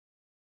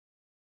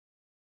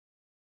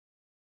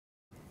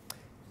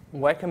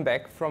Welcome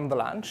back from the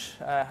lunch.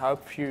 I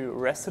hope you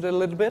rested a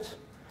little bit.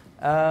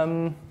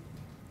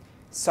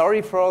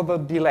 Sorry for the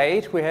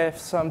delay. We have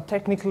some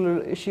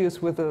technical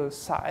issues with the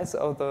size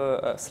of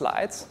the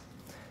slides,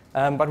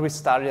 but we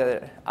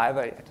started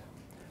either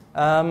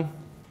yet.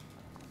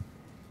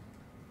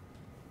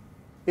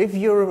 If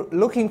you're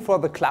looking for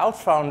the Cloud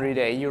Foundry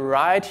Day, you're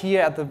right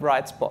here at the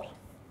right spot.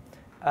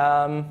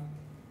 My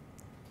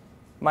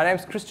name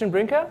is Christian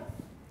Brinker,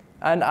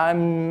 and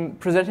I'm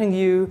presenting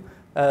you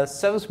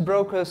service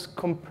brokers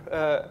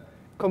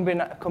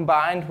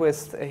combined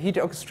with heat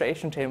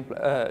orchestration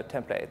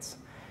templates.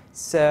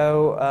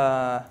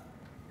 So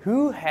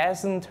who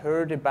hasn't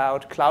heard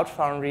about Cloud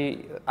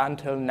Foundry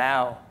until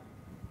now?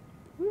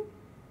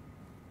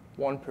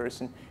 One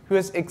person. Who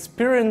has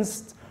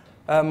experienced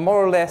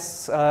more or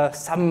less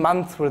some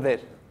month with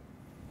it?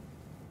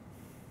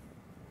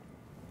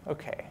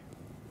 OK.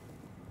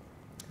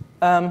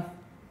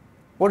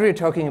 What are we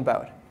talking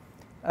about?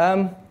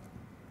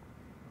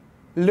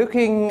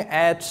 Looking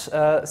at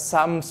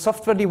some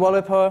software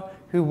developer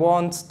who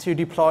wants to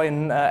deploy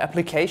an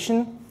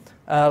application,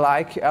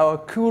 like our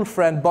cool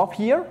friend Bob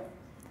here.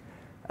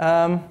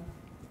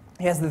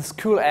 He has this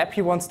cool app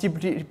he wants to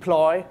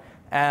deploy,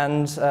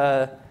 and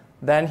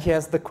then he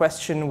has the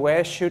question,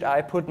 where should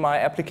I put my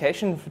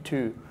application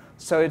to?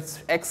 So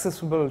it's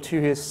accessible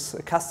to his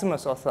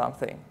customers or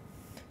something.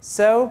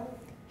 So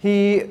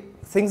he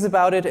thinks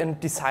about it and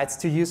decides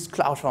to use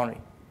Cloud Foundry.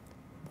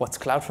 What's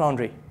Cloud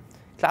Foundry?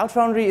 Cloud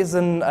Foundry is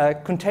a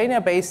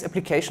container-based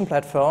application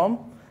platform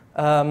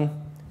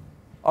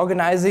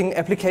organizing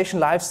application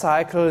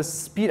lifecycles,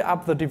 speed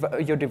up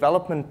your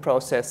development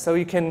process so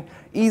you can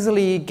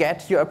easily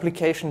get your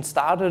application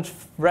started,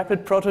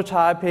 rapid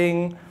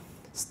prototyping,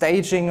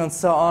 staging, and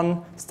so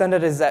on,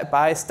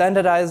 by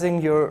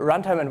standardizing your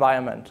runtime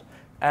environment.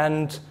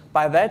 And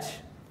by that,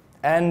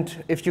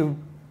 and if you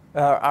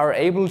are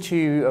able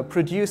to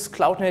produce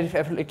cloud-native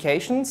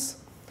applications,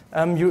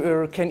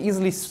 you can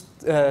easily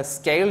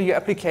scale your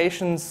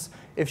applications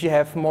if you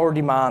have more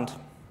demand.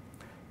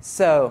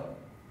 So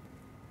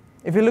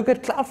if you look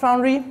at Cloud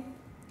Foundry,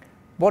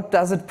 what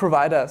does it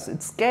provide us?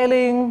 It's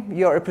scaling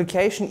your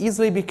application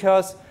easily,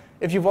 because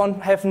if you want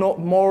to have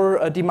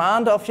more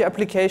demand of your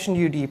application,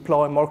 you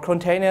deploy more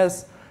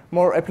containers,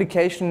 more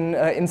application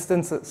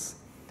instances.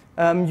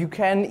 You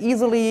can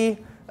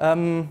easily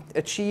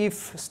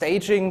achieve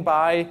staging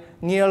by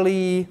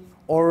nearly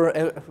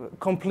or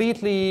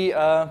completely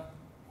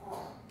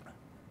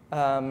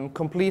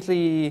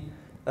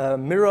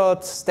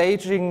mirrored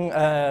staging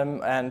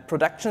and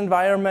production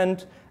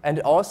environment. And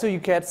also you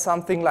get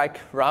something like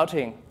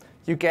routing.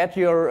 You get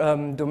your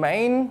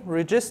domain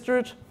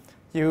registered.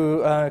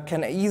 You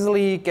can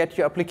easily get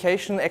your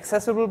application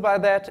accessible by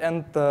that,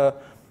 and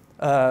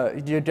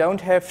you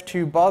don't have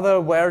to bother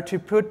where to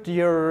put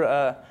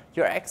your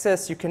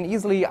access. You can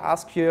easily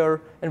ask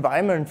your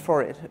environment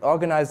for it,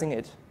 organizing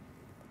it.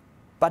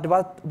 But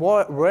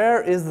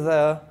where is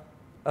the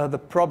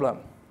problem?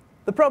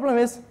 The problem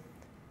is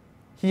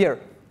here.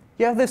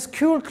 You have this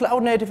cool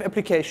cloud-native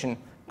application,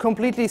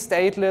 completely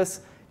stateless,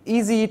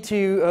 easy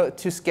to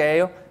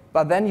scale,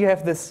 but then you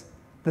have this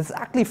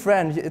ugly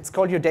friend. It's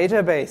called your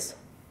database.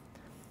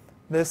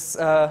 This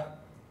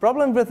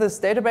problem with this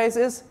database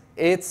is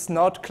it's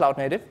not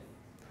cloud-native.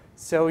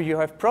 So you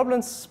have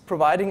problems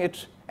providing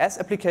it as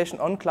application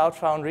on Cloud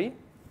Foundry.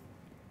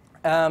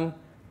 And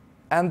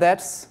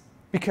that's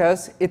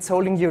because it's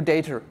holding your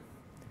data.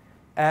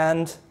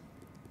 And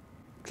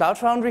Cloud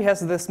Foundry has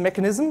this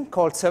mechanism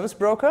called Service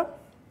Broker,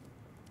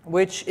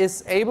 which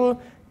is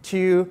able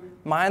to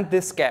mind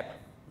this gap.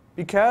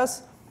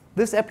 Because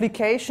this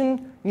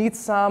application needs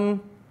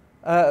some,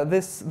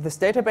 this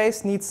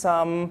database needs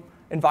some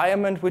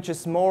environment which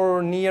is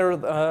more near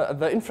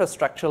the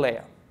infrastructure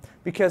layer.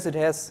 Because it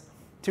has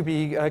to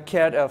be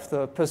cared of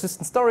the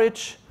persistent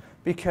storage,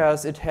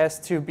 because it has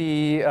to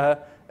be a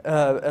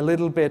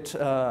little bit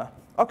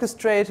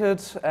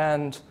orchestrated,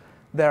 and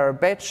there are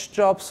batch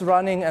jobs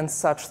running and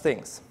such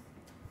things.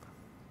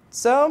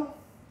 So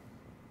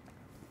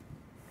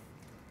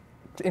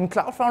in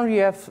Cloud Foundry,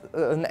 you have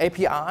an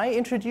API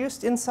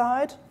introduced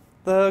inside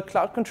the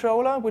Cloud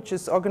Controller, which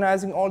is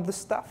organizing all the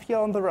stuff here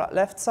on the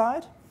left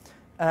side.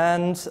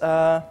 And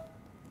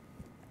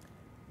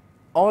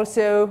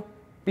also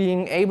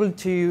being able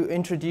to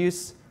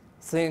introduce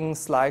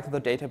things like the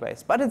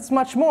database. But it's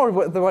much more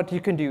what you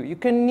can do. You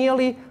can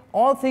nearly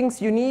all things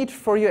you need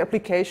for your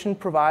application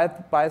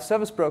provided by a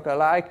service broker,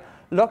 like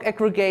log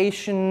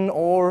aggregation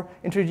or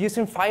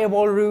introducing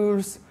firewall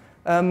rules,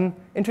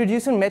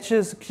 introducing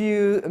message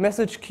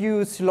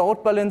queues,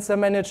 load balancer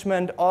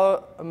management,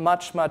 or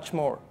much, much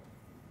more.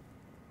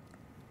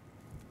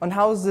 And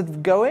how is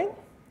it going?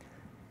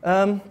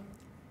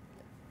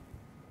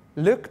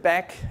 Look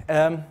back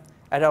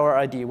at our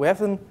ID. We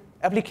have an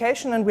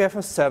application and we have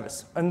a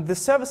service. And the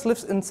service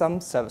lives in some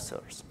service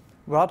source,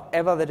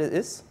 whatever that it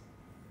is.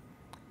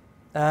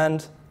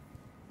 And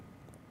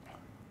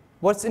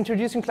what's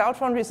introduced in Cloud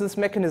Foundry is this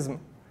mechanism.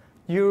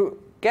 You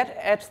get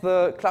at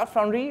the Cloud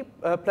Foundry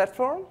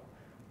platform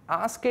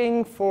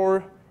asking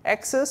for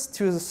access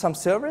to some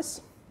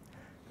service.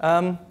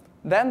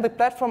 Then the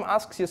platform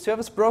asks your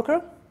service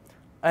broker,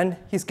 and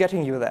he's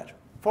getting you that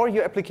for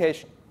your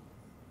application.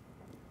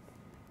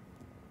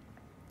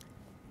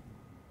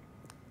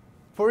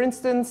 For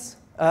instance,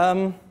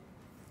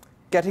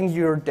 getting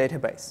your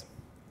database.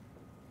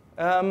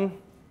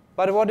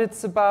 But what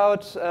it's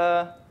about,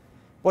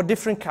 what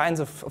different kinds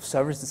of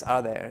services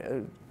are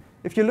there?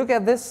 If you look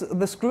at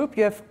this group,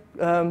 you have,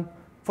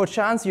 for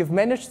chance, you have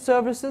managed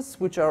services,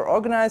 which are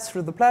organized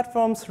through the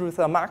platform, through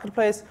the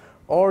marketplace,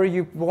 or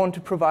you want to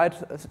provide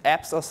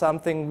apps or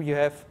something you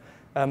have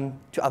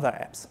to other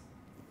apps.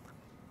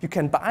 You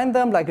can bind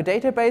them like a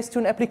database to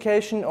an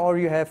application, or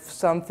you have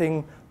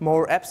something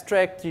more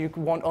abstract you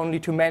want only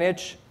to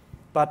manage,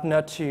 but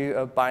not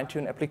to bind to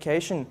an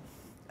application.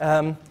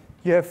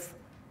 You have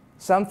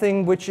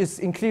something which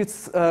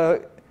includes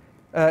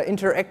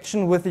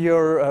interaction with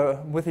your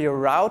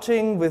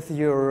routing, with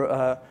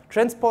your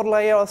transport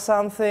layer or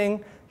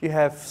something. You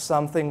have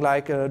something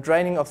like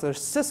draining of the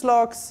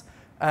syslogs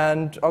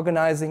and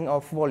organizing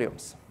of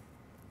volumes.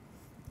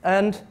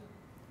 And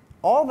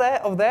all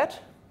of that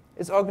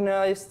is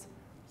organized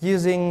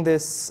using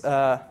this.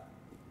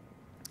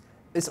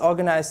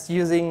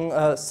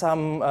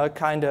 Some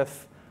kind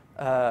of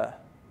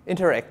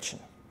interaction.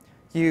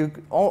 You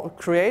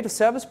create a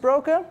service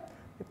broker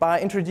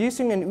by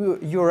introducing an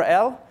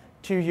URL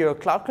to your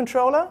cloud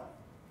controller.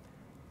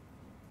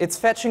 It's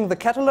fetching the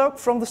catalog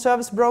from the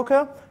service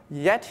broker,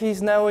 yet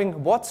he's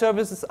knowing what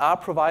services are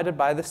provided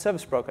by the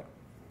service broker.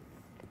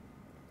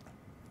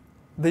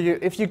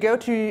 If you go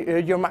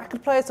to your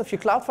marketplace of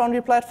your Cloud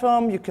Foundry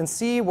platform, you can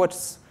see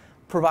what's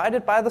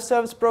provided by the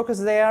service brokers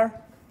there,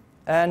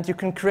 and you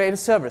can create a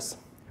service,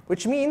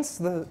 which means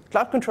the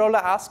cloud controller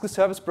asks the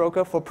service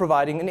broker for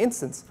providing an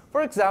instance.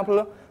 For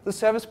example, the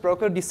service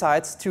broker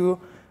decides to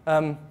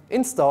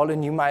install a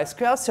new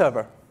MySQL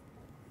server.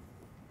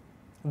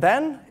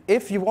 Then,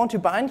 if you want to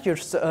bind your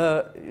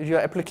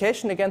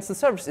application against the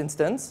service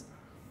instance,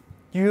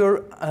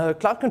 your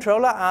cloud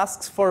controller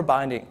asks for a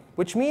binding,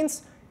 which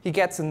means he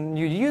gets a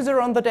new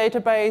user on the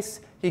database,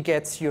 he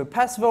gets your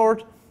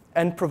password,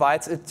 and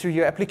provides it to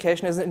your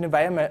application as an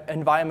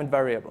environment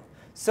variable.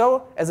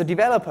 So, as a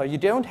developer, you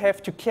don't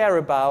have to care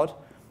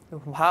about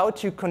how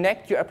to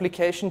connect your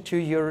application to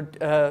your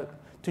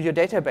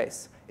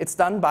database. It's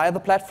done by the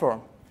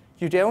platform.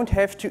 You don't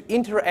have to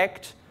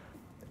interact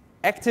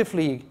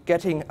actively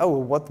getting, oh,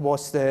 what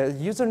was the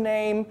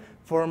username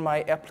for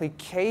my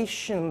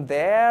application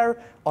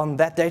there on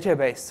that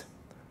database?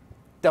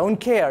 Don't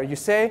care. You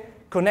say,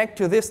 connect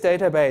to this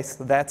database.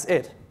 That's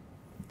it.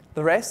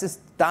 The rest is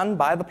done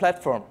by the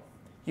platform.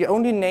 You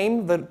only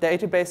name the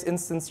database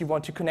instance you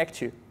want to connect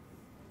to.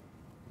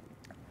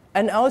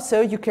 And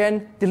also, you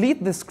can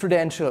delete these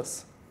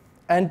credentials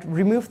and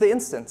remove the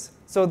instance.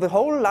 So the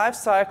whole life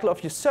cycle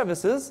of your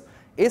services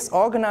is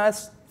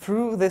organized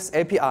through this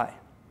API.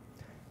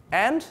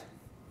 And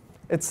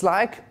it's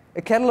like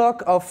a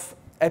catalog of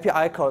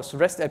API calls,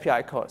 REST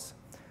API calls,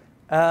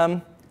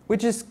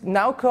 which is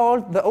now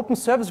called the Open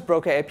Service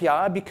Broker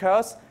API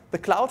because the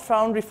Cloud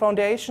Foundry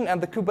Foundation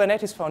and the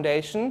Kubernetes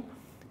Foundation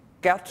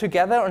got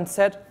together and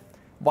said,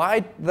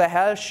 why the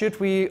hell should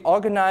we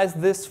organize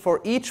this for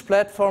each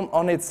platform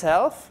on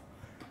itself?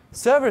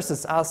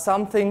 Services are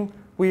something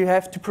we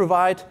have to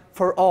provide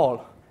for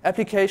all.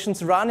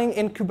 Applications running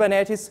in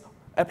Kubernetes,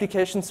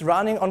 applications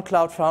running on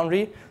Cloud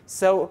Foundry.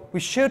 So we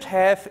should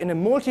have, in a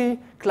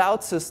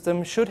multi-cloud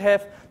system, should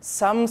have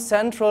some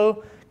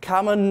central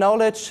common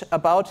knowledge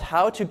about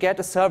how to get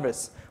a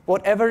service,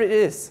 whatever it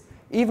is.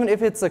 Even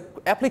if it's an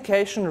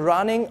application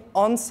running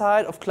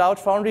on-site of Cloud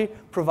Foundry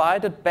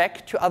provided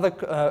back to other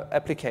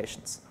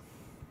applications.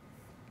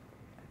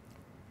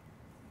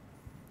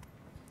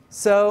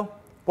 So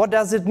what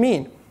does it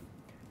mean?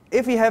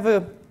 If we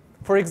have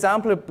for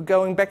example,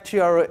 going back to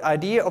our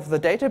idea of the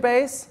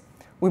database,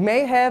 we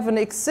may have an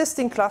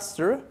existing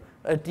cluster,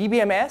 a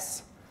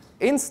DBMS,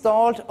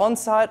 installed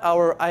on-site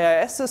our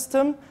IIS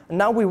system, and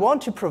now we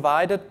want to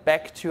provide it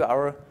back to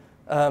our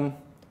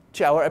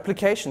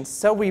applications.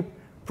 So we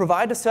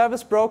provide a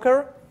service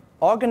broker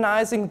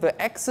organizing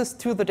the access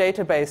to the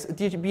database,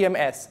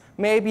 DBMS,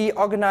 maybe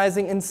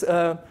organizing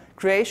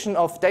creation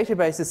of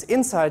databases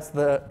inside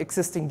the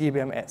existing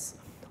DBMS.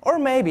 Or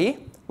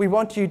maybe we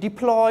want to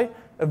deploy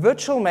a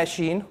virtual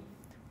machine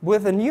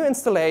with a new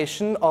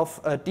installation of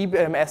a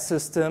DBMS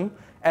system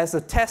as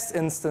a test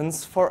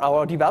instance for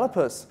our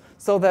developers,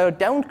 so they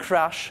don't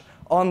crash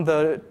on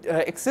the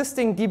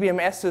existing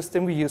DBMS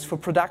system we use for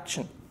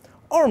production.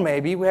 Or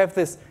maybe we have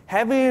this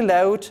heavy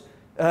load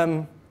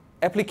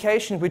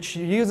application which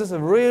uses a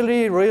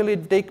really, really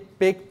big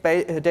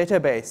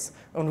database,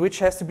 and which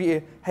has to be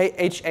a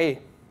HA.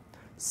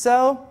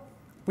 So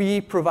we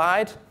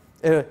provide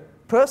a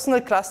personal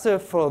cluster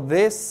for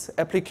this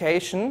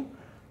application,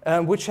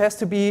 which has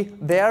to be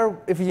there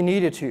if you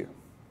needed to.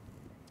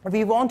 If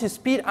we want to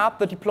speed up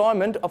the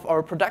deployment of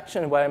our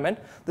production environment,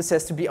 this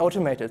has to be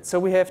automated. So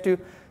we have to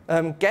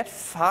get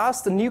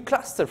fast a new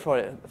cluster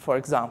for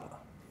example.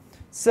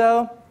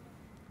 So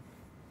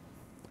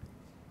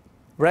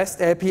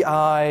REST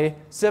API,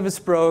 service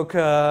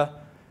broker,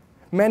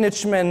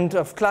 management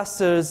of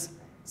clusters.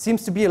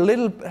 Seems to be a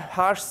little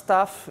harsh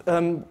stuff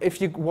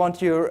if you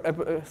want your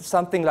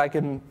something like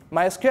a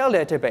MySQL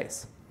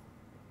database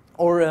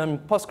or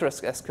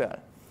PostgreSQL.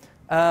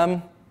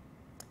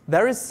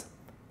 There is,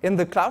 in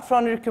the Cloud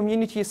Foundry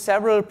community,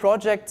 several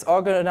projects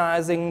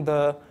organizing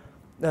the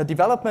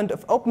development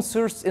of open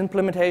source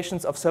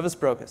implementations of service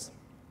brokers.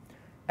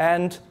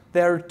 And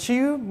there are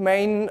two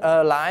main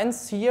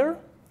lines here.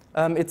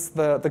 It's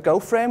the Go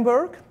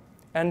framework,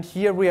 and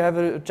here we have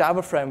a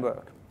Java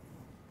framework.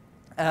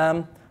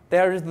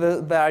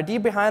 The idea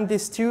behind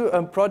these two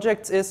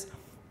projects is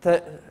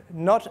that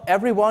not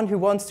everyone who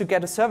wants to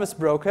get a service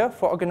broker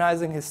for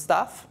organizing his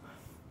stuff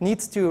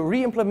needs to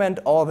re-implement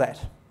all that.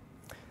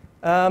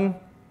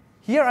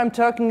 Here I'm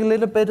talking a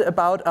little bit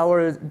about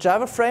our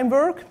Java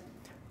framework.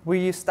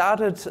 We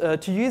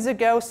started 2 years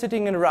ago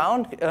sitting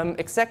around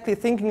exactly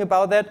thinking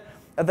about that.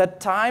 At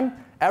that time,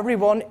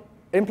 everyone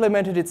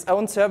implemented its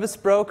own service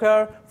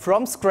broker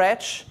from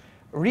scratch,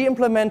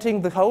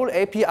 re-implementing the whole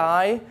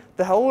API,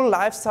 the whole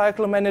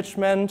lifecycle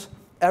management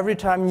every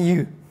time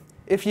new.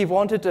 If you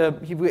wanted,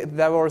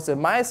 there was a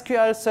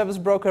MySQL service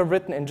broker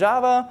written in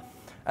Java,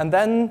 and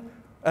then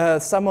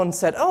someone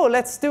said, oh,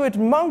 let's do it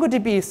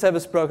MongoDB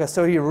service broker.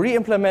 So he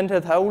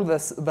re-implemented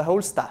the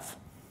whole stuff.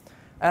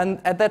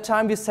 And at that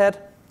time we said,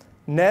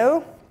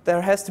 no,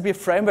 there has to be a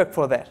framework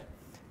for that.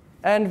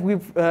 And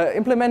we've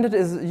implemented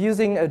is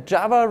using a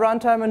Java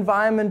runtime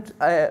environment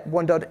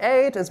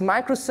 1.8 as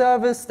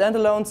microservice,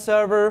 standalone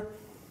server,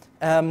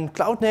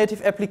 cloud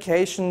native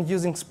application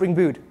using Spring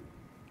Boot.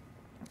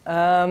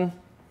 I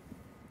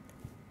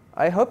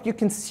hope you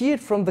can see it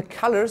from the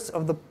colors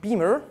of the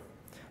beamer.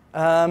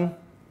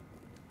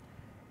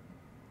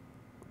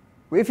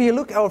 If you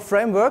look at our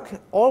framework,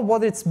 all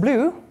what it's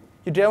blue,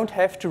 you don't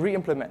have to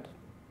re-implement.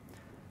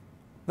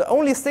 The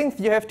only thing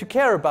you have to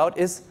care about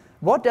is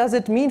what does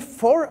it mean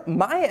for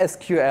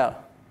MySQL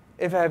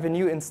if I have a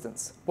new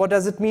instance? What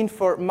does it mean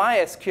for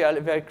MySQL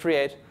if I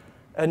create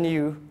a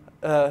new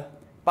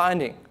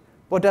binding?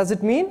 What does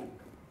it mean?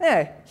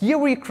 Yeah, here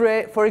we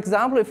create, for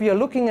example, if you're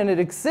looking at an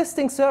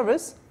existing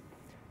service,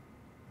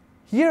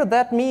 here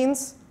that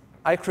means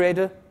I create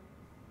a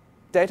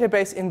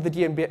database in the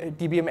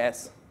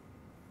DBMS.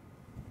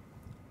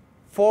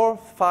 4,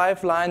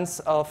 5 lines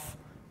of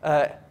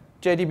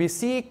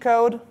JDBC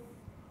code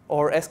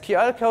or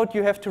SQL code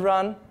you have to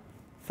run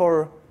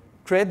for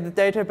create the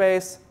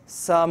database,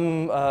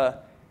 some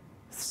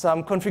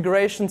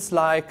configurations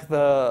like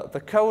the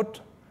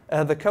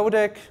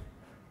codec,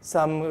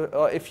 some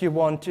if you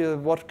want to,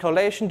 what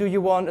collation do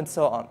you want, and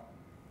so on.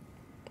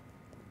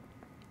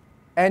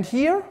 And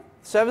here,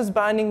 service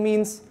binding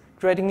means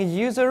creating a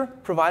user,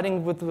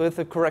 providing with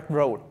the correct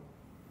role.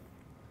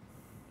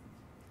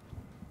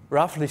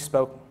 Roughly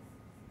spoken.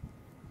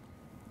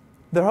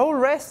 The whole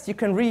rest you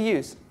can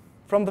reuse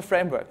from the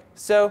framework.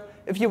 So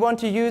if you want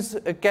to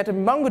get a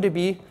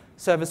MongoDB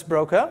service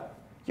broker,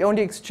 you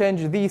only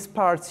exchange these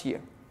parts here.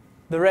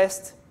 The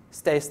rest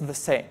stays the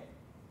same.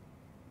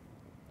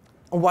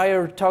 And why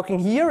we're talking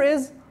here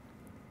is,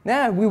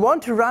 now we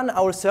want to run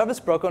our service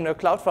broker on a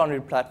Cloud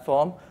Foundry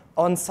platform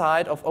on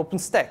side of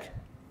OpenStack.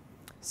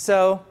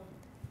 So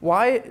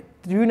why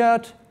do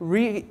not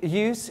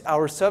reuse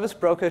our service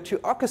broker to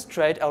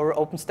orchestrate our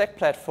OpenStack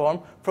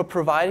platform for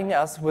providing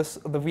us with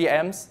the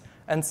VMs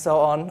and so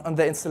on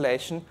the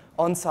installation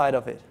on side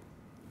of it?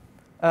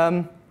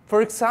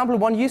 For example,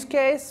 one use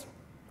case,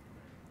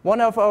 one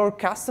of our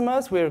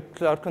customers, we're a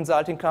cloud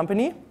consulting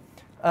company,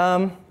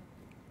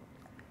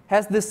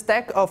 has this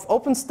stack of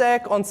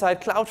OpenStack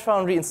on-site Cloud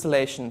Foundry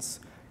installations.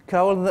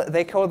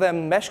 They call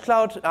them Mesh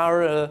Cloud,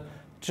 are a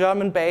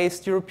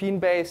German-based,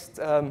 European-based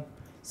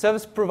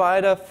service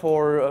provider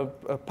for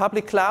a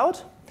public cloud.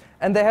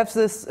 And they have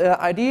this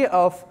idea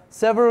of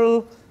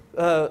several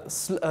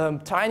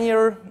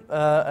tinier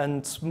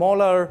and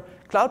smaller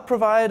cloud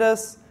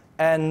providers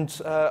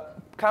and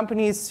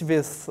companies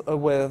with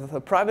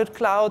private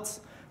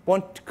clouds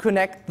want to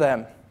connect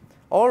them,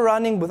 all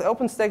running with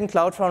OpenStack and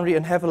Cloud Foundry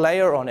and have a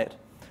layer on it.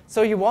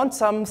 So you want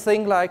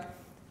something like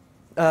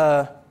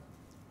a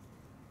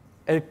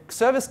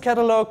service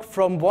catalog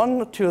from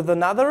one to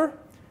another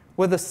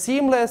with a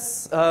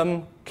seamless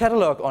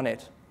catalog on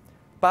it.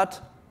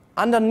 But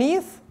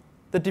underneath,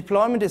 the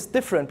deployment is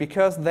different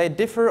because they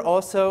differ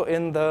also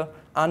in the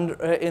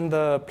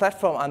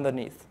platform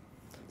underneath.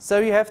 So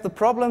you have the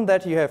problem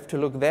that you have to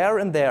look there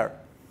and there.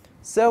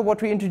 So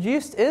what we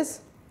introduced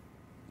is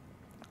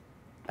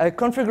a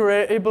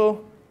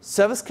configurable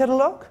service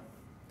catalog.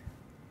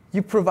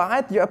 You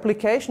provide your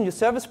application, your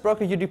service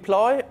broker, you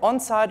deploy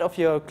on-site of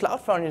your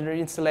Cloud Foundry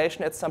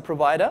installation at some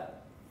provider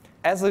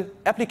as an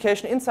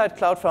application inside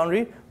Cloud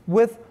Foundry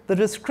with the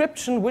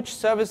description which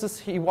services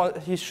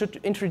he should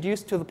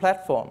introduce to the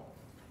platform.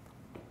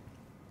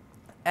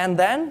 And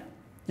then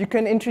you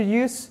can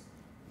introduce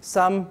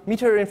some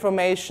meter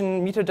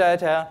information,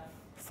 metadata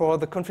for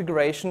the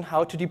configuration,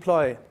 how to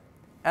deploy.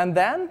 And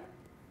then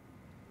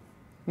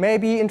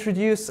maybe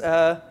introduce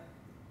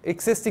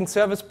existing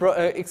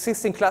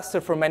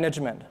cluster for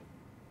management.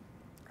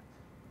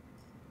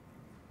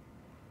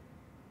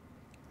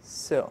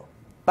 So,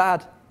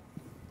 but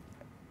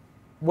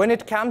when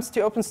it comes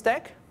to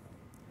OpenStack,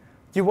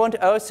 you want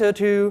also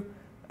to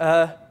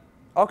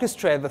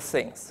orchestrate the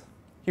things.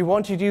 You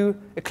want to do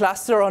a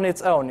cluster on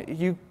its own.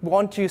 You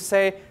want to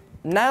say,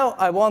 now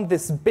I want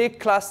this big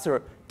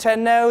cluster,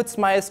 10 nodes,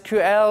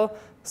 MySQL,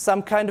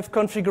 some kind of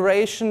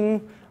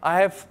configuration. I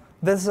have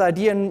this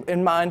idea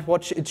in mind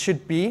what it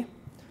should be.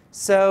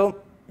 So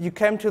you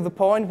came to the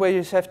point where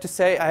you have to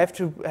say, I have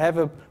to have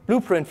a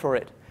blueprint for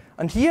it.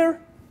 And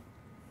here,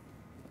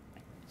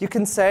 you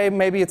can say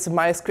maybe it's a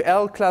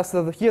MySQL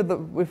cluster. Here,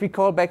 if we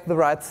call back the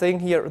right thing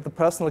here, the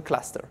personal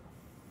cluster.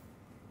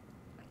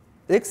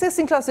 The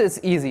existing cluster is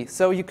easy.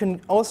 So you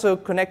can also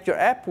connect your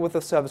app with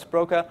a service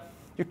broker.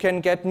 You can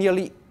get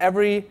nearly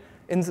every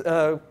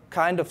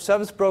kind of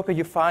service broker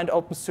you find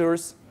open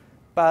source.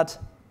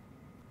 But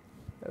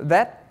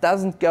that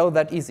doesn't go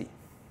that easy.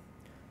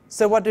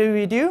 So what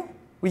do?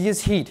 We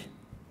use Heat.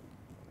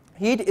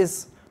 Heat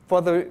is,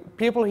 for the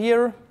people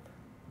here,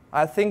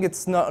 I think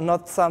it's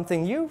not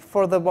something new.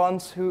 For the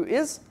ones who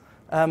is,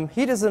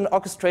 Heat is an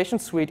orchestration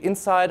suite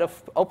inside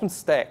of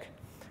OpenStack,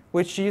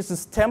 which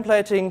uses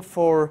templating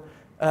for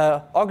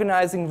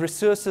organizing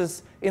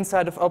resources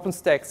inside of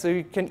OpenStack. So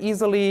you can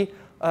easily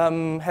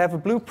have a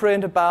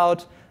blueprint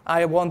about,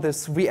 I want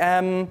this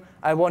VM,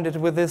 I want it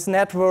with this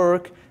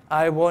network,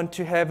 I want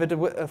to have it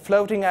with a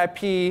floating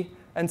IP,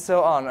 and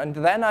so on. And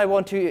then I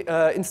want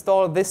to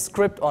install this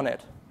script on it.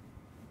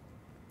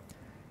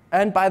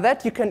 And by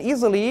that, you can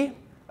easily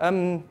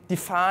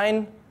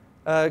define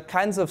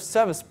kinds of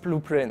service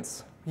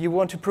blueprints you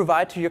want to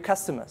provide to your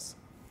customers.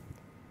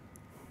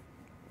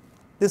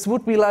 This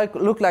would be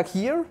look like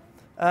here.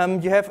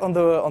 You have on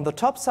the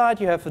top side,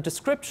 you have a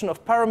description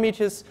of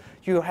parameters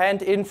you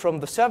hand in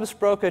from the service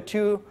broker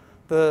to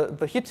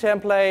the Heat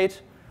template.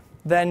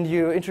 Then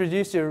you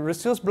introduce your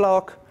resource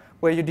block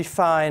where you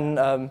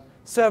define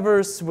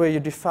servers, where you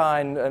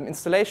define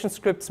installation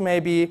scripts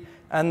maybe,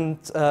 and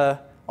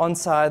on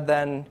side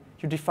then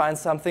you define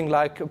something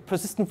like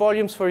persistent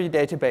volumes for your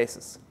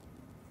databases.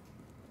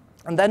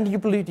 And then you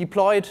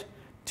deploy it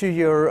to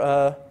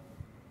your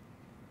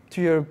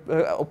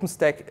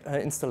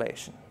OpenStack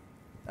installation.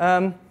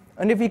 And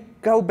if we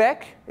go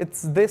back,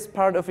 it's this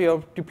part of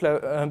your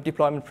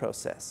deployment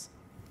process.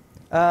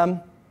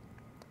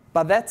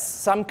 But that's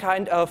some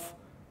kind of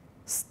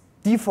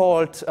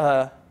default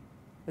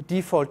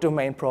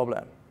domain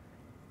problem.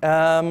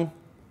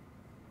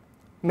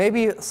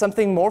 Maybe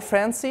something more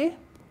fancy.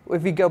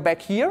 If we go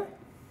back here,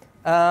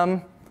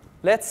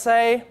 let's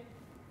say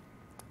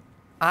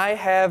I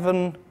have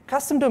a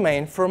custom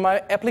domain for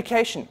my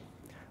application,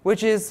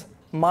 which is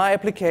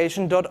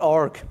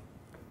myapplication.org.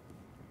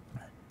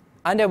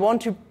 And I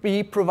want to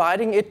be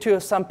providing it to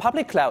some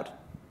public cloud.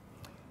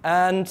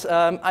 And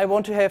I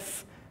want to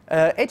have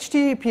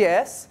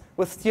HTTPS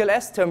with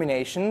TLS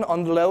termination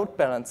on the load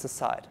balancer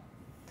side.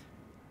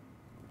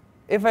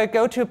 If I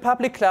go to a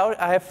public cloud,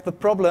 I have the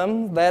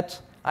problem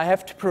that I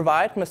have to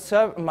provide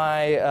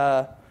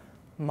my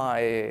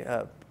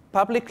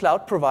public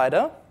cloud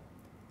provider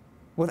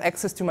with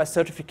access to my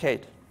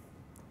certificate.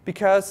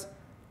 Because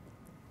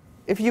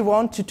if you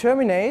want to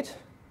terminate,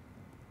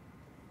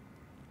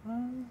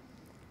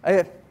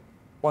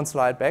 one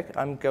slide back,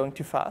 I'm going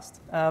too fast.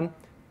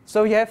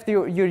 So you have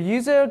your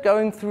user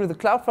going through the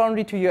Cloud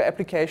Foundry to your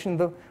application,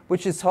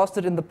 which is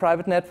hosted in the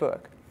private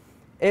network.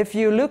 If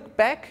you look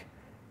back,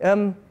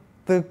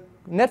 the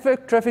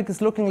network traffic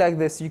is looking like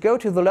this. You go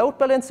to the load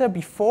balancer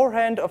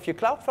beforehand of your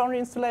Cloud Foundry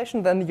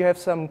installation. Then you have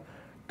some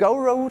Go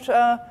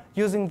router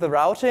using the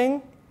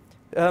routing,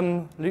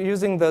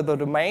 using the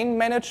domain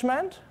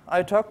management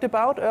I talked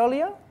about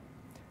earlier.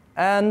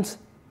 And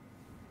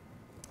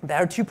there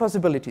are two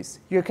possibilities.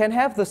 You can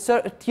have the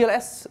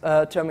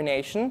TLS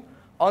termination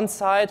on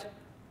side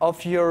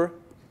of your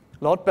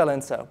load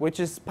balancer, which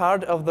is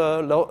part of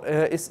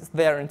the is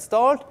there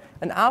installed,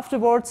 and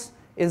afterwards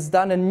is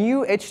done a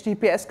new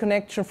HTTPS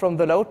connection from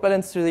the load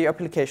balancer to the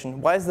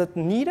application. Why is that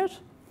needed?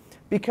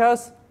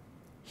 Because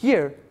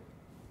here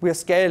we are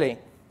scaling.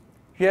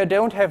 You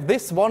don't have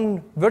this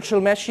one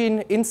virtual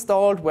machine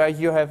installed where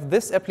you have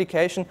this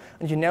application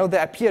and you know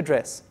the IP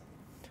address.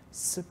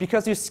 So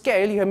because you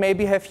scale, you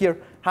maybe have here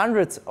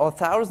hundreds or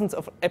thousands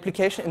of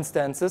application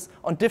instances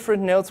on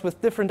different nodes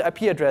with different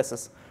IP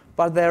addresses,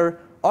 but they're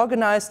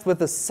organized with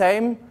the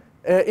same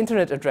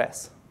internet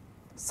address.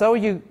 So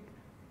you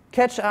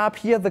catch up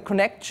here the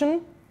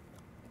connection,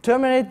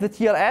 terminate the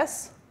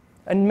TLS,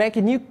 and make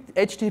a new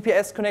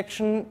HTTPS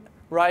connection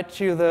right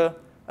to the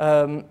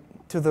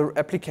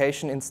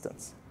application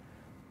instance.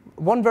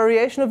 One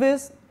variation of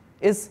this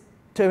is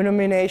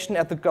termination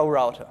at the Go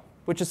router,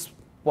 which is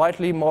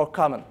widely more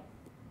common,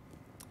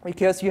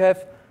 because you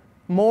have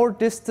more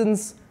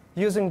distance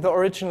using the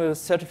original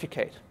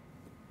certificate.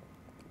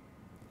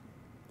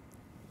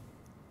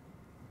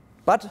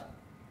 But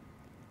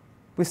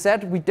we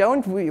said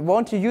we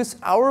want to use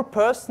our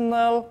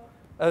personal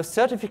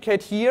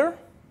certificate here.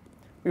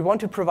 We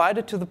want to provide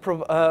it to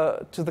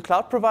the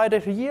cloud provider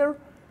here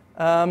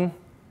to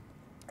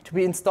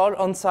be installed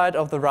on side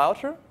of the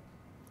router.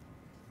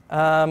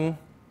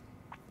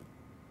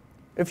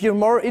 If you're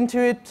more into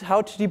it,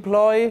 how to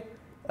deploy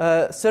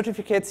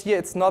certificates here,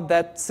 it's not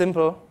that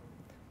simple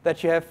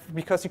that you have,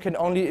 because you can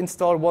only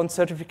install one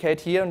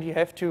certificate here, and you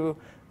have to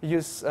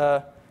use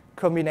a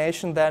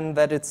combination then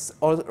that it's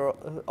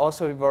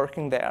also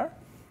working there.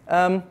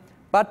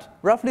 But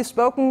roughly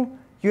spoken,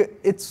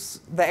 the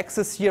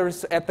access here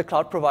is at the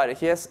cloud provider.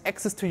 He has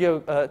access to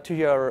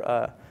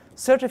your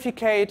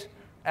certificate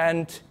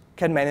and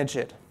can manage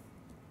it.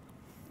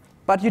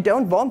 But you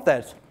don't want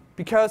that,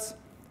 because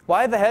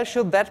why the hell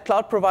should that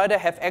cloud provider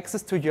have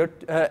access to your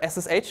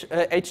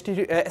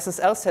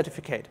SSL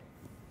certificate?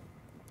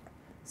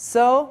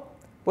 So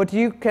what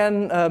we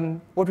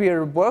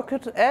are working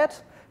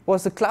at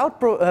was a cloud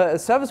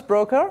service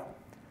broker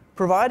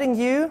providing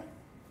you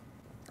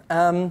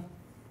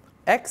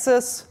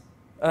access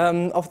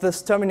of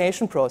this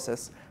termination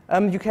process.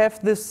 You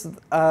have this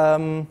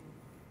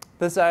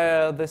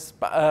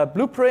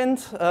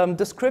blueprint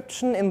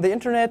description in the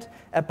internet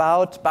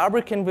about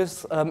Barbican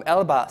with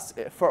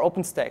LBAS for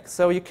OpenStack.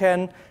 So you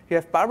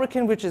have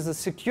Barbican, which is a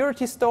secure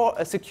store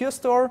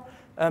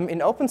in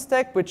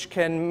OpenStack, which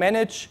can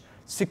manage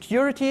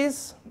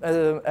securities,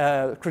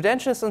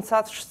 credentials and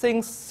such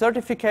things,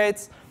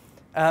 certificates,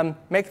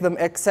 make them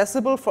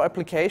accessible for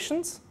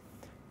applications,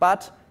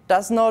 but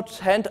does not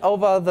hand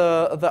over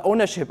the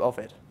ownership of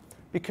it.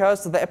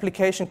 Because the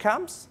application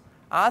comes,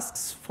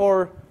 asks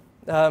for,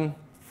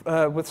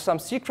 with some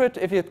secret,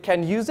 if it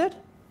can use it,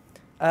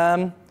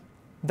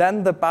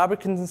 then the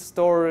Barbican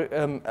store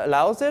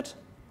allows it,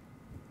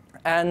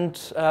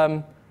 and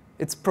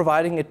it's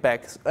providing it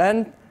back.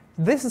 And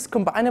this is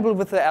combinable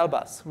with the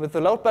LBAS, with the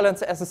load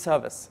balancer as a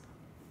service.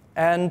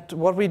 And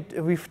what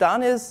we've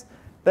done is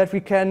that we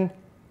can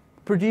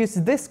produce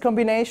this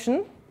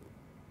combination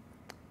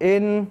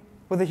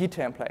with a heat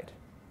template.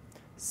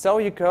 So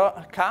you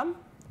come,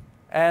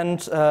 and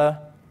the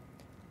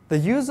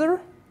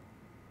user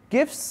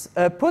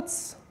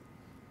puts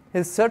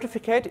his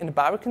certificate in a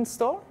Barbican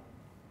store,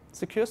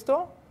 secure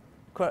store,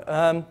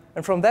 and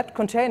from that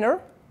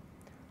container,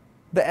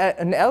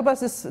 an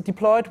LBAS is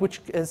deployed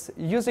which is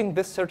using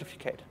this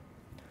certificate.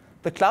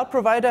 The cloud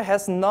provider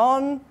has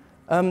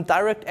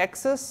non-direct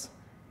access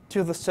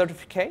to the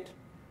certificate.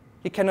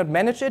 He cannot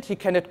manage it, he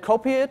cannot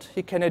copy it,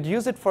 he cannot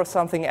use it for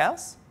something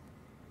else,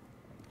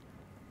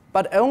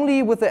 but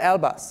only with the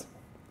LBAS.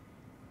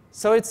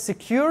 So it's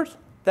secured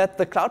that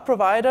the cloud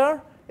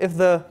provider,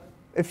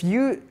 if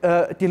you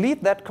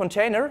delete that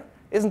container,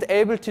 isn't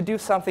able to do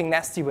something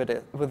nasty with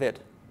it.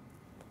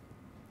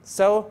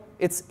 So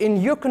it's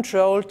in your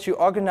control to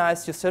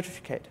organize your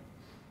certificate.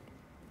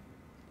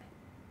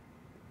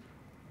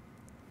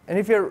 And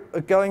if you're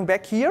going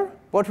back here,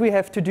 what we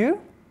have to do,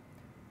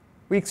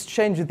 we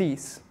exchange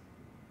these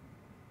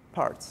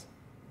parts.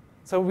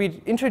 So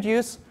we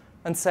introduce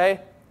and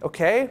say,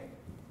 OK,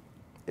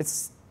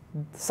 it's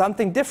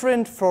something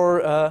different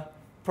for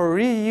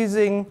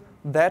reusing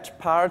that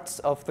parts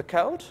of the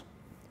code.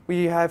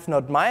 We have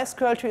not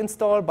MySQL to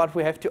install, but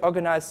we have to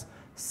organize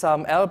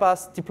some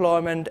LBAS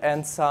deployment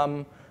and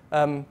some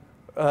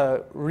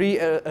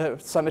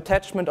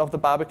attachment of the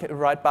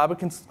right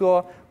Barbican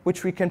store,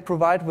 which we can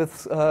provide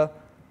with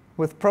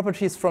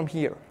properties from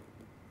here.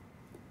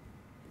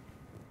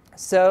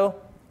 So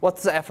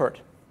what's the effort?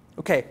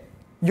 OK,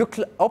 your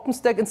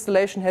OpenStack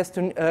installation has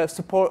to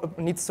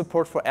needs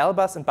support for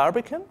LBAS and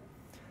Barbican.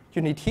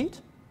 You need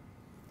heat.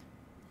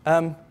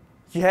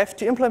 You have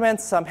to implement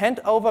some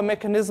handover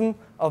mechanism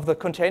of the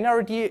container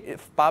ID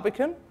of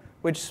Barbican,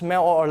 which is more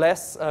or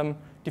less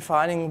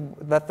defining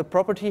that the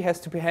property has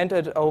to be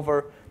handed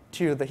over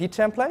to the heat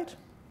template,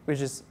 which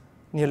is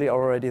nearly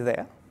already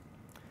there.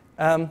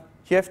 You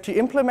have to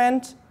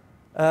implement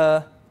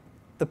the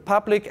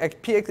public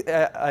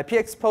IP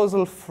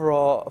exposal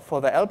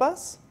for the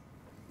LBAS,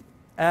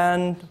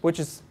 which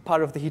is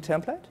part of the heat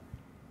template.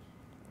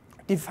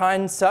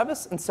 Define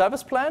service and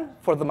service plan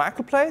for the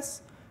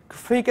marketplace.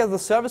 Configure the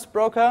service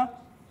broker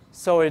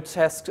so it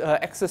has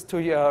access to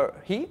your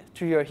heat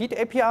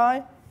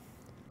API,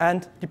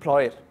 and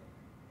deploy it.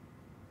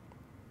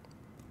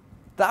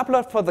 The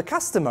upload for the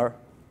customer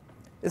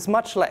is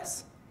much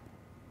less.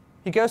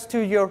 He goes to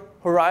your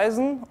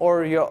Horizon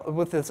or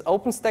with his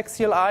OpenStack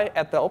CLI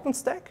at the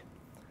OpenStack,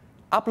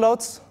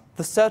 uploads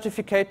the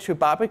certificate to a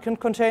Barbican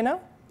container,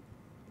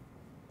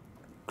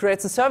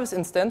 creates a service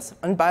instance,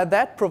 and by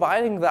that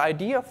providing the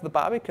ID of the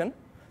Barbican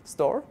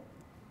store,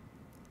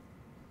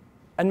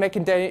 and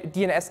making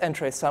DNS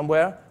entry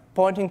somewhere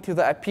pointing to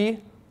the IP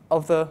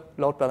of the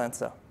load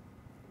balancer.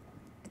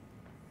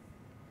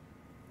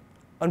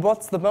 And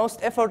what's the most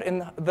effort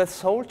in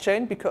this whole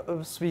chain,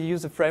 because we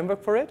use a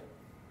framework for it?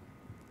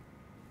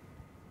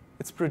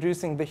 It's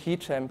producing the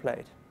heat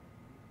template,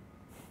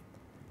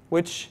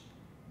 which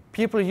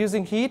people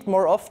using heat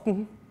more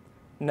often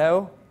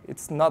know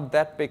it's not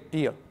that big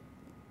deal.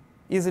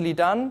 Easily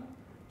done.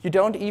 You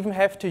don't even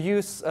have to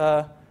use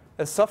a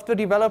software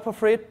developer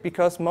for it,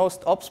 because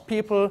most ops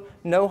people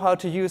know how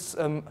to use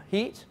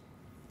heat.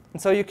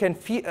 And so you can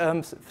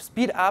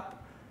speed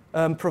up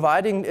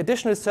providing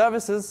additional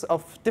services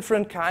of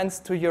different kinds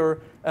to your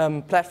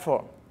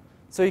platform.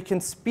 so you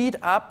can speed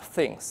up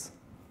things.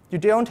 You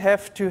don't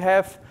have to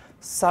have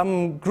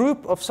some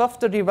group of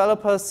software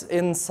developers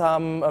in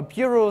some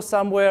bureau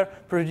somewhere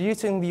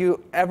producing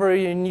you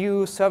every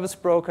new service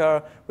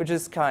broker, which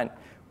is kind.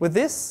 With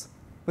this,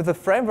 with a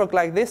framework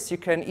like this, you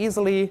can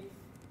easily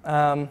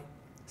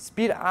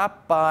speed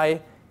up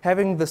by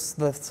having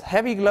this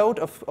heavy load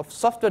of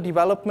software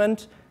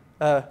development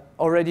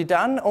already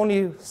done,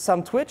 only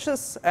some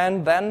twitches,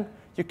 and then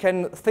you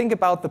can think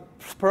about the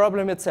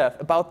problem itself,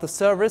 about the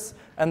service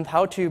and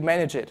how to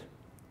manage it.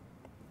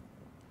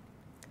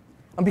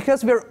 And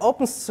because we're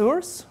open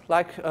source,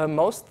 like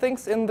most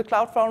things in the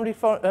Cloud Foundry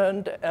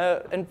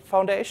and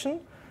Foundation,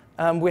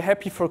 we're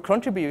happy for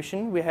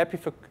contribution. We're happy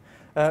for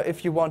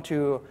if you want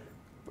to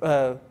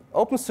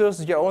open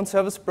source your own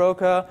service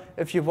broker,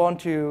 if you want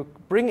to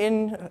bring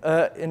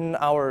in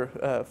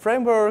our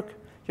framework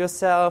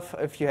yourself,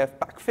 if you have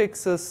bug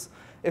fixes,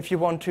 if you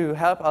want to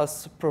help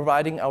us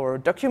providing our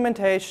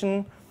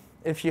documentation,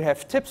 if you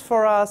have tips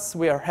for us,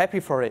 we are happy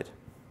for it.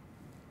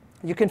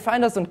 You can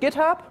find us on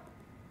GitHub.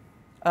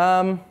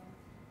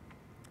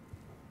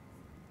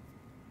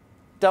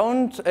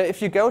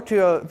 If you go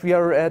to we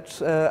are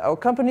at our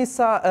company's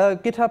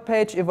GitHub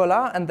page,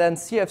 Evola, and then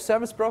CF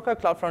Service Broker,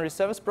 Cloud Foundry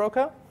Service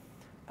Broker.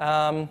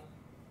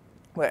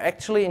 We're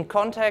actually in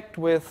contact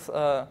with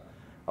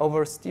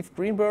over Steve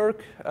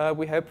Greenberg.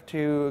 We hope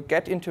to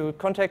get into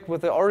contact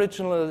with the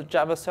original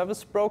Java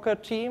Service Broker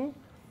team,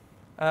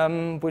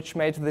 which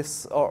made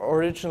this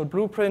original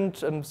blueprint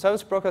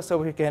service broker, so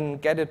we can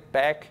get it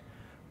back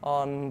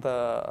on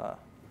the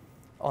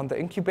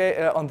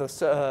incubator on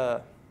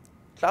the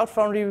Cloud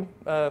Foundry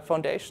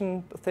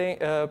Foundation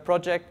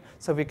project,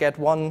 so we get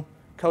one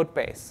code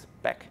base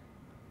back.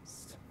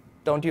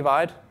 Don't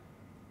divide,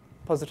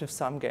 positive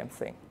sum game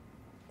thing.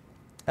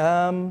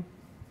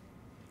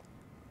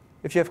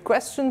 If you have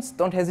questions,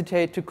 don't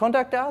hesitate to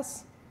contact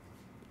us.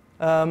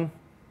 My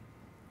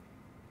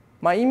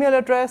email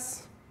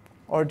address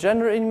or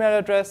general email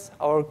address,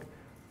 our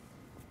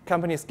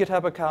company's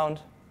GitHub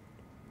account.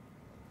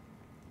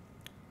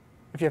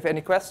 If you have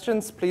any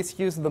questions, please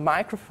use the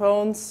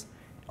microphones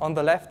on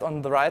the left,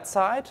 on the right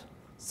side.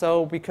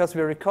 So because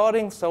we're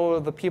recording, so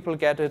the people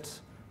get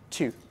it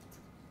too.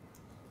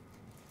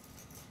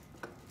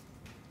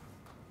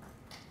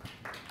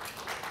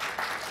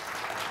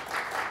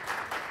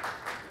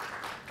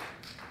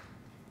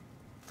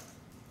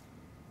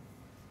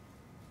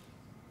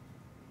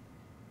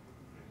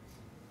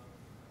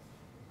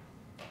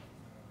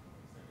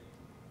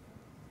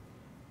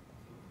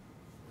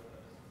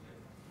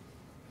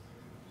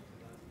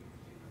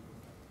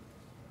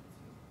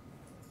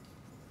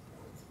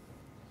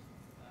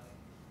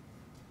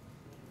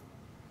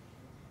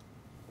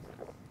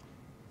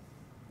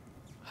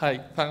 Hi,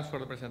 thanks for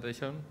the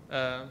presentation.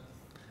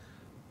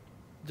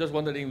 Just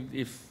wondering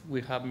if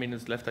we have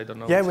minutes left. I don't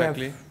know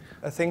exactly. We have,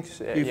 I think,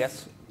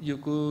 yes. You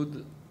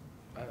could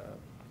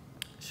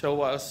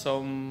show us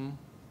some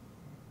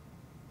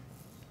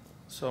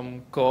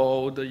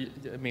code,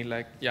 I mean,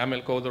 like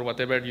YAML code or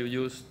whatever you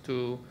use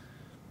to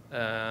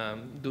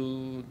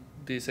do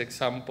this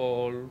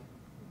example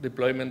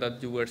deployment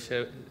that you were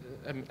sharing.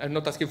 I'm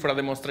not asking for a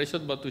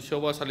demonstration, but to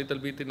show us a little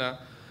bit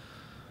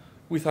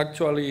with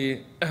actual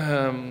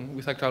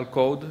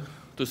code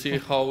to see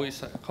how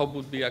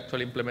would be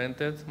actually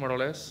implemented, more or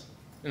less,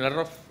 in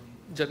a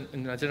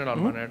general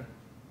manner.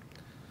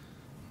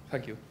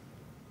 Thank you.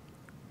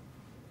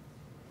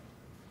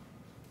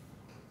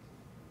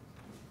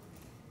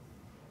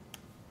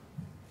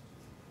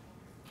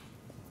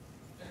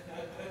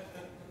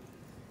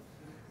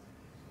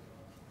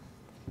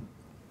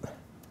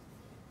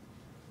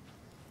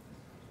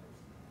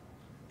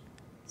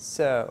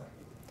 So,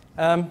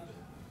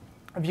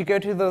 if you go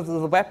to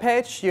the web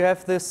page, you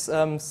have this.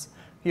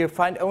 You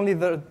find only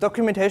the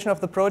documentation of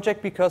the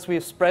project because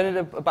we've spread it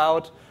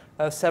about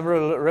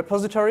several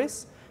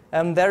repositories.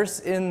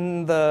 There's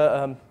in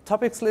the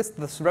topics list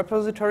this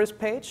repositories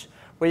page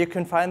where you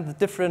can find the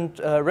different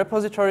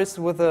repositories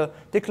with a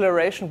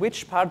declaration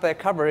which part they're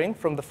covering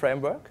from the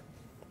framework.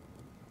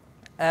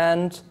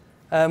 And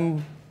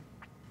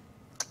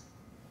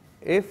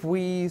if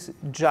we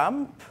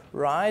jump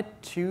right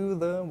to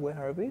the, where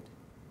are we?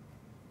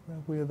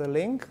 With the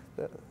link,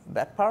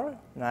 that part?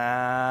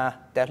 Nah,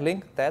 that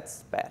link,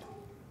 that's bad.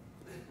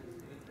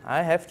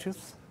 I have to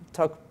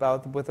talk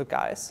about with the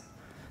guys.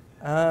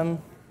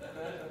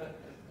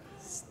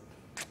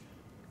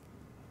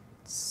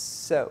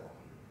 So,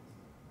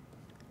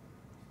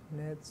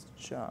 let's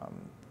jump.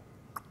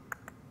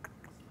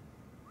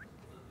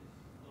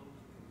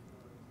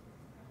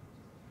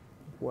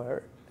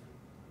 Where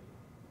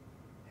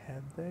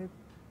have they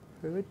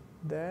put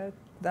that?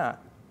 Nah.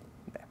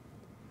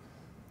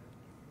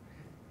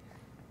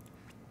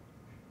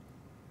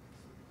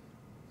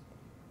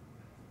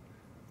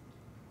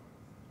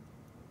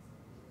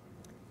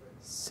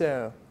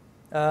 So,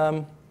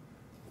 the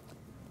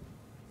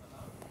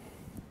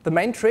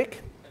main trick.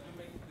 Can you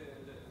make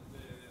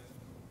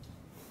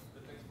the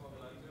text model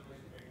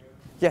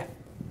Yeah,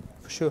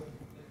 for sure.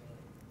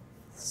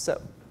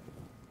 So,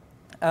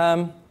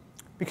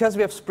 because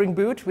we have Spring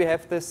Boot, we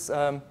have this,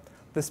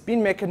 this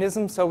bean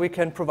mechanism, so we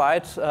can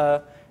provide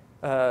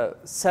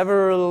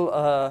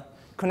several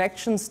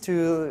connections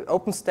to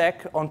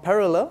OpenStack on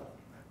parallel.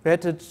 We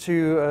had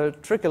to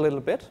trick a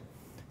little bit.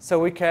 So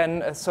we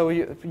can,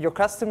 your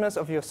customers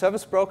of your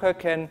service broker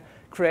can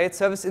create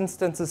service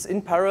instances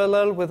in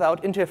parallel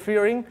without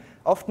interfering.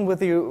 Often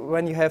with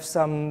when you have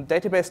some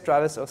database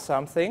drivers or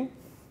something,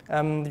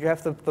 you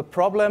have the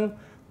problem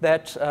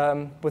that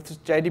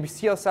with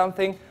JDBC or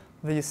something,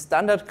 the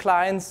standard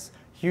clients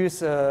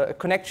use a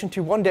connection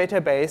to one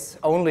database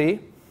only.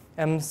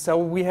 So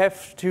we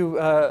have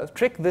to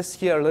trick this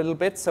here a little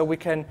bit so we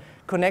can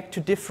connect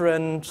to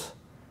different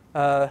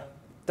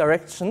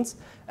directions.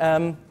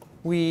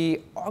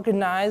 We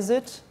organize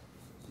it.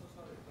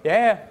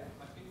 Yeah.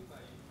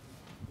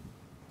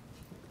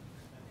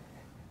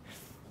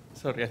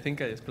 Sorry, I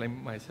think I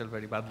explained myself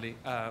very badly.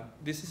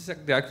 This is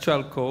the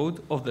actual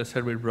code of the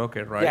service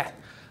broker, right? Yeah.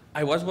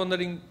 I was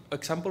wondering,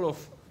 example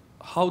of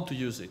how to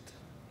use it.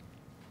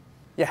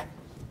 Yeah.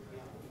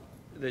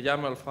 The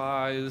YAML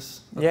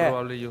files that yeah.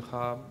 probably you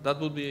have. That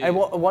would be. I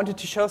wanted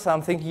to show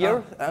something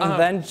here and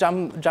then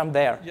jump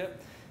there. Yeah.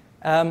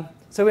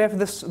 So we have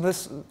this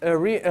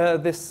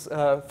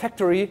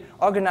factory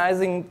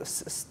organizing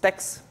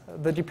stacks,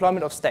 the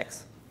deployment of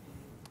stacks.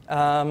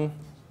 Jump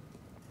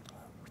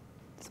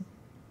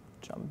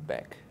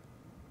back.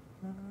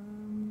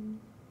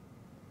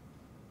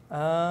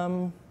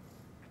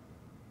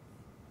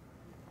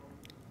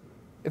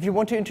 If you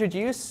want to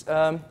introduce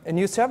a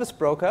new service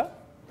broker,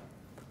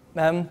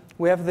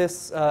 we have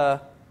this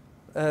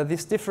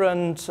these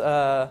different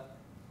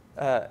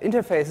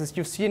interfaces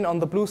you've seen on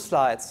the blue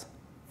slides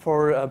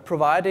for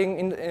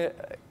providing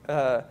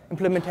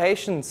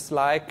implementations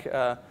like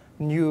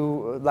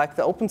like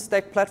the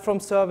OpenStack platform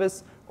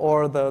service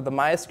or the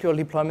MySQL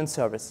deployment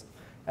service.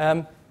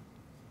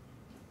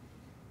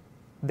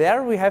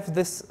 There we have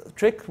this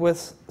trick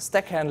with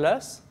stack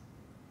handlers.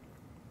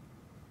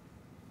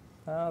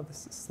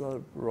 This is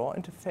the raw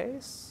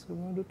interface.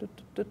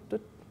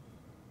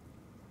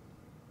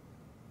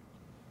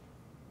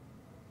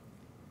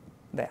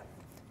 There.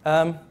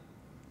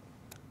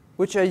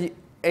 Which are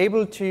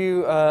able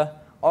to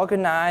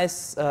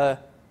organize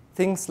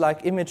things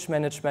like image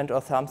management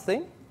or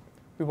something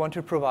we want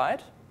to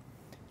provide.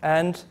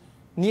 And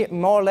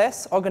more or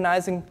less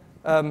organizing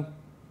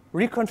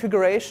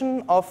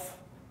reconfiguration of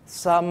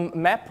some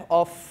map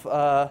of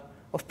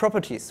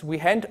properties we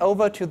hand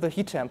over to the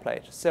heat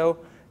template. So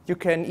you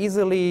can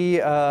easily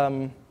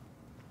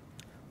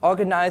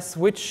organize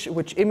which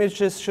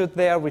images should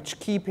there, which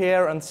key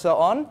pair, and so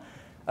on,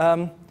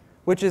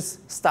 which is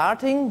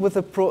starting with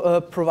the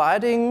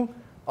providing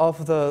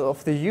of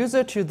the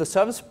user to the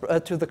service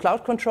to the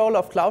cloud controller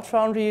of Cloud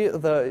Foundry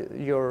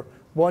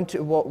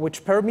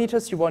which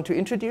parameters you want to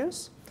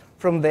introduce.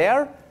 From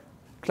there,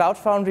 Cloud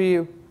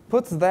Foundry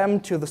puts them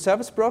to the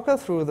service broker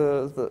through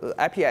the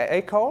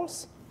API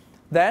calls.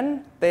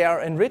 Then they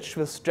are enriched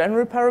with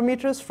general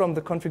parameters from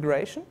the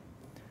configuration.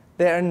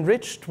 They are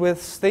enriched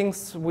with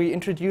things we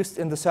introduced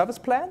in the service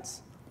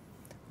plans.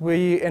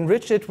 We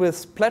enrich it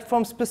with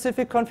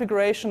platform-specific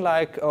configuration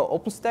like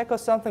OpenStack or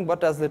something.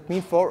 What does it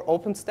mean for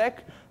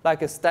OpenStack?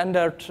 Like a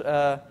standard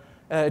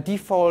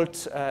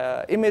default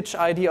image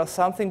ID or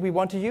something we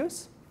want to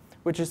use,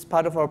 which is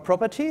part of our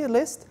property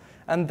list.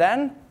 And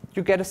then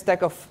you get a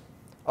stack of,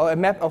 or a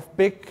map of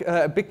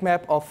big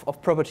map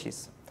of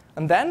properties.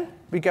 And then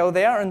we go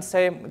there and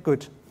say,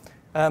 good.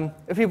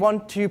 If we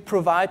want to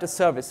provide a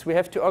service, we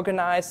have to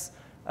organize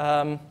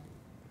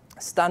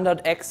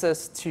standard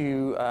access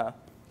to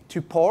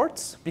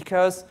ports,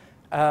 because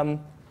the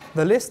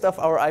list of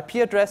our IP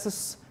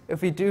addresses,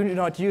 if we do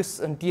not use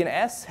a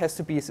DNS, has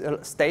to be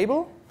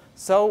stable.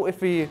 So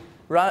if we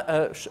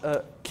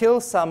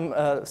kill some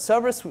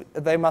servers,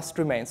 they must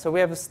remain. So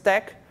we have a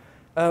stack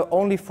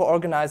only for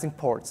organizing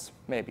ports,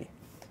 maybe.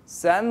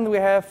 Then we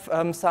have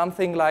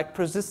something like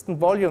persistent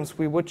volumes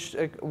we would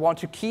want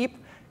to keep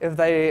if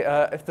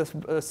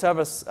the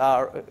servers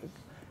are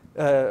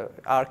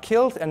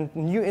killed and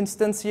new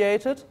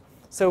instantiated.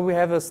 So we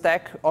have a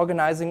stack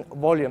organizing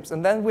volumes.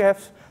 And then we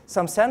have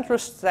some central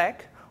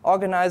stack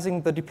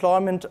organizing the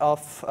deployment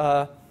of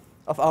our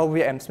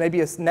VMs,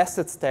 maybe a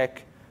nested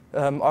stack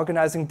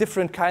organizing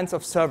different kinds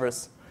of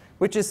servers,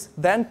 which is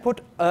then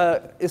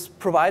is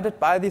provided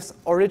by these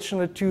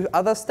original two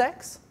other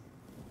stacks,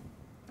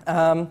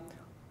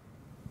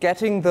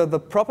 getting the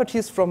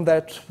properties from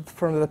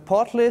the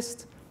port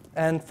list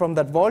and from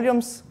that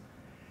volumes,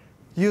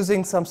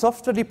 using some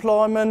software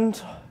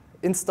deployment,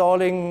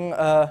 installing,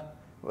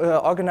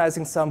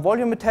 organizing some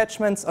volume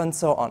attachments, and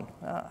so on.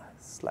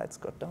 Slides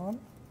got down.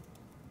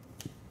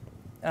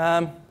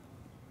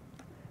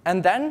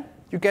 And then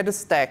you get a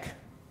stack,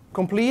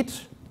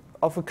 complete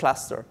of a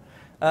cluster.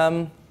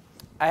 I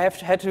have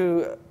had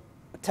to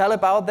tell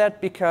about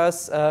that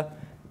because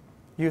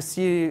you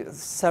see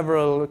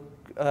several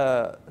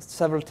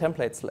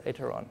templates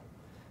later on.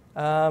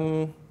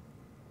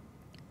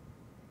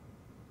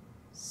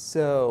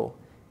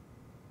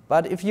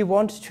 But if you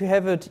want to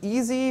have it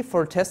easy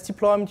for test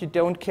deployment, you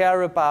don't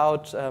care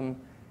about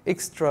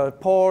extra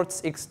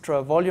ports,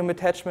 extra volume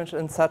attachment,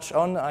 and such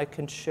on. I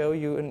can show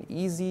you an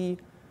easy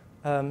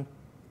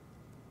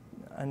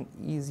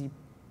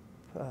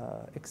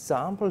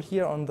example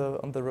here on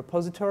the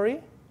repository,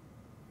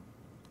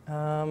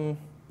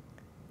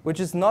 which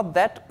is not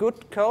that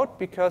good code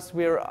because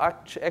we're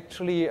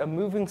actually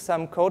moving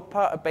some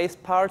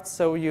code-based parts,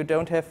 so you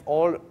don't have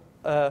all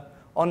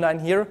online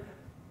here.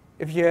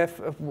 If you have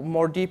a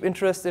more deep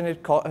interest in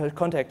it,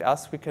 contact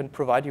us. We can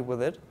provide you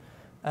with it.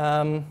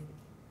 We're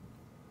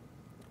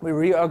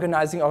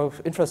reorganizing our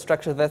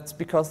infrastructure. That's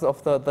because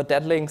of the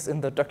dead links in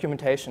the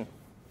documentation.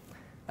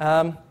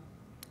 And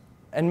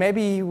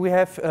maybe we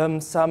have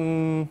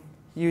some,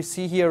 you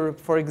see here,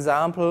 for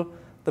example,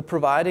 the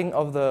providing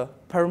of the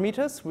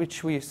parameters,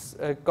 which we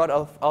got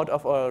out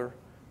of our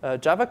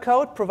Java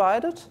code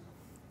provided,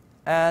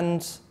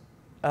 and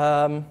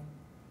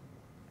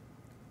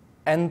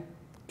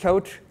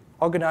code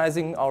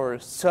organizing our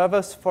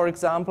servers, for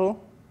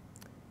example,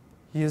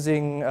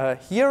 using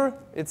here,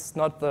 it's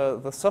not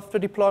the software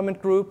deployment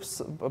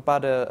groups,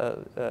 but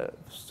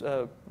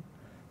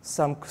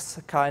some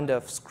kind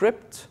of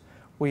script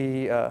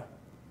we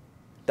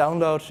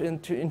download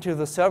into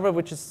the server,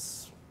 which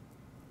is,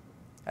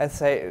 I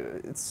say,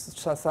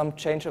 it's some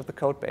change of the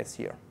code base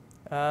here.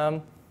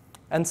 And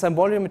some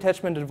volume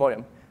attachment and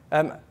volume.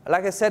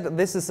 Like I said,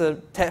 this is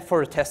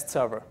for a test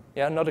server,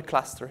 yeah, not a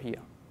cluster here.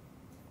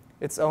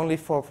 It's only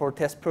for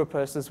test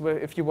purposes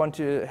if you want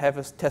to have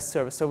a test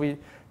server. So we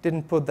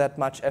didn't put that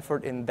much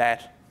effort in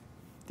that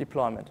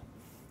deployment.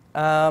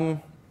 In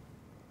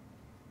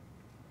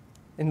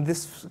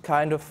this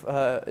kind of,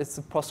 it's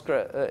a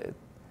Postgre,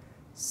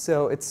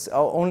 so it's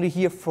only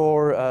here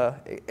for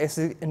as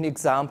an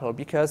example,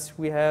 because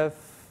we have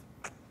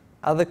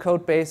other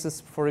code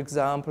bases, for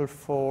example,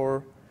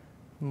 for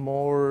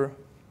more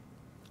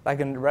like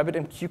a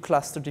RabbitMQ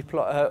cluster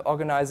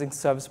organizing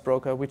service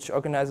broker, which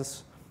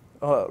organizes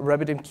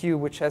RabbitMQ,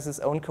 which has its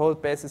own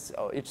code bases,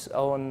 its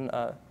own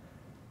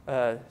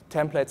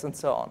templates, and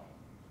so on.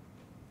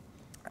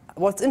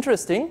 What's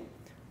interesting,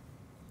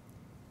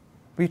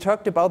 we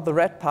talked about the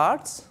red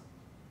parts.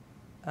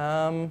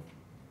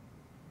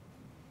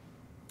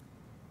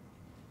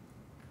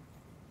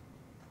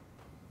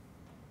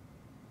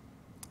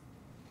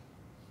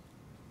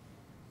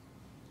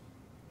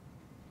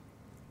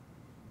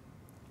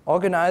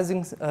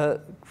 Organizing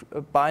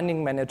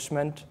binding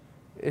management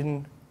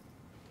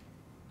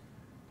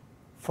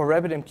for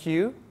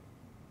RabbitMQ,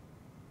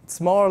 it's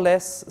more or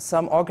less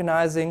some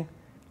organizing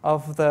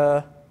of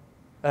the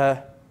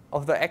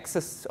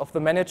access of the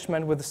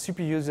management with the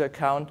super user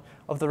account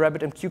of the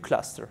RabbitMQ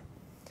cluster.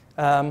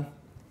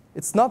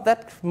 It's not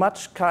that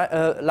much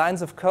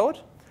lines of code,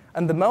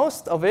 and the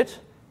most of it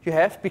you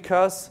have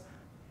because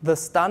the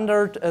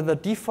standard, the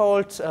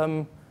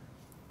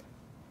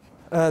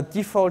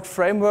default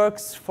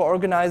frameworks for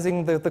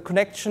organizing the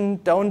connection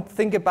don't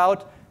think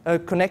about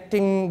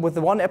connecting with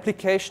one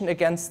application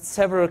against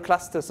several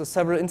clusters or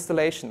several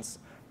installations,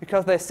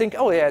 because they think,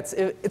 oh yeah,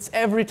 it's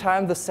every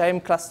time the same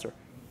cluster.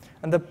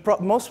 And the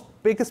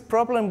biggest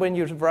problem when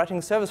you're writing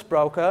a service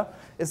broker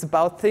is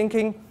about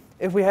thinking,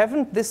 if we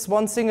haven't this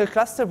one single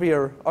cluster we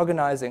are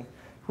organizing,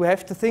 we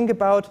have to think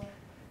about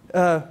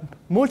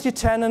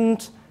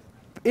multi-tenant,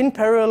 in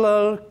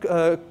parallel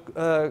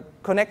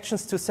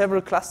connections to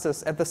several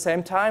clusters at the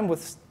same time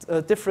with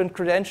different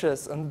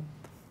credentials, and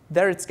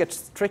there it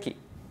gets tricky.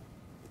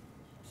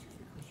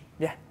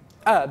 Yeah,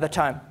 the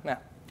time, yeah.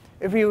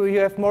 If you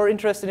have more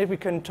interest in it, we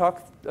can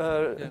talk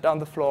down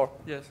the floor.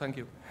 Yes, thank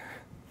you.